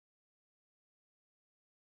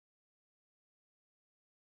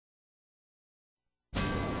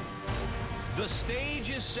The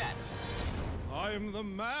stage is set. I'm the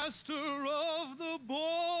master of the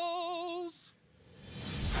balls.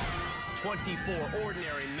 24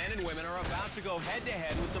 ordinary men and women are about to go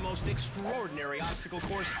head-to-head with the most extraordinary obstacle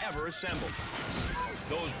course ever assembled.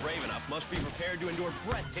 Those brave enough must be prepared to endure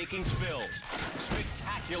breathtaking spills,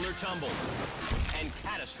 spectacular tumbles, and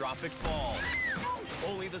catastrophic falls.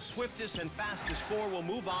 Only the swiftest and fastest four will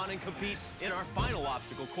move on and compete in our final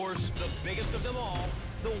obstacle course, the biggest of them all,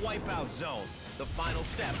 the Wipeout Zone, the final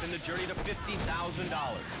step in the journey to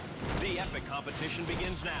 $50,000. The epic competition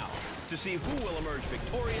begins now to see who will emerge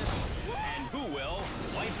victorious and who will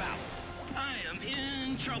wipe out. I am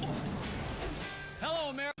in trouble. Hello,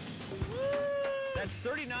 America. That's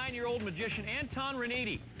 39-year-old magician Anton.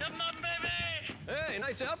 Come on, baby! Hey,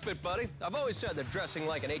 nice outfit, buddy. I've always said that dressing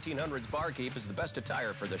like an 1800s barkeep is the best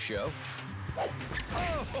attire for the show.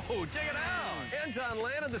 Oh, check it out! Anton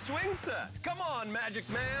landed the swing set. Come on, Magic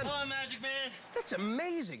Man. Come on, Magic Man. That's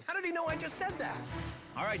amazing. How did he know I just said that?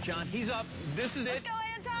 All right, John, he's up. This is it. Let's go,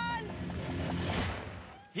 Anton!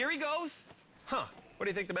 Here he goes. Huh. What do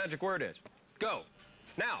you think the magic word is? Go.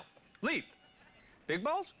 Now. Leap. Big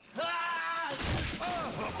balls? Ah!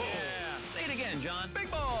 Oh! Yeah. Say it again, John.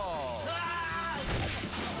 Big balls! Ah!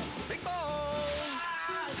 Big balls!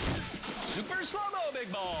 Ah! Super slow-mo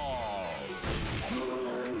big balls!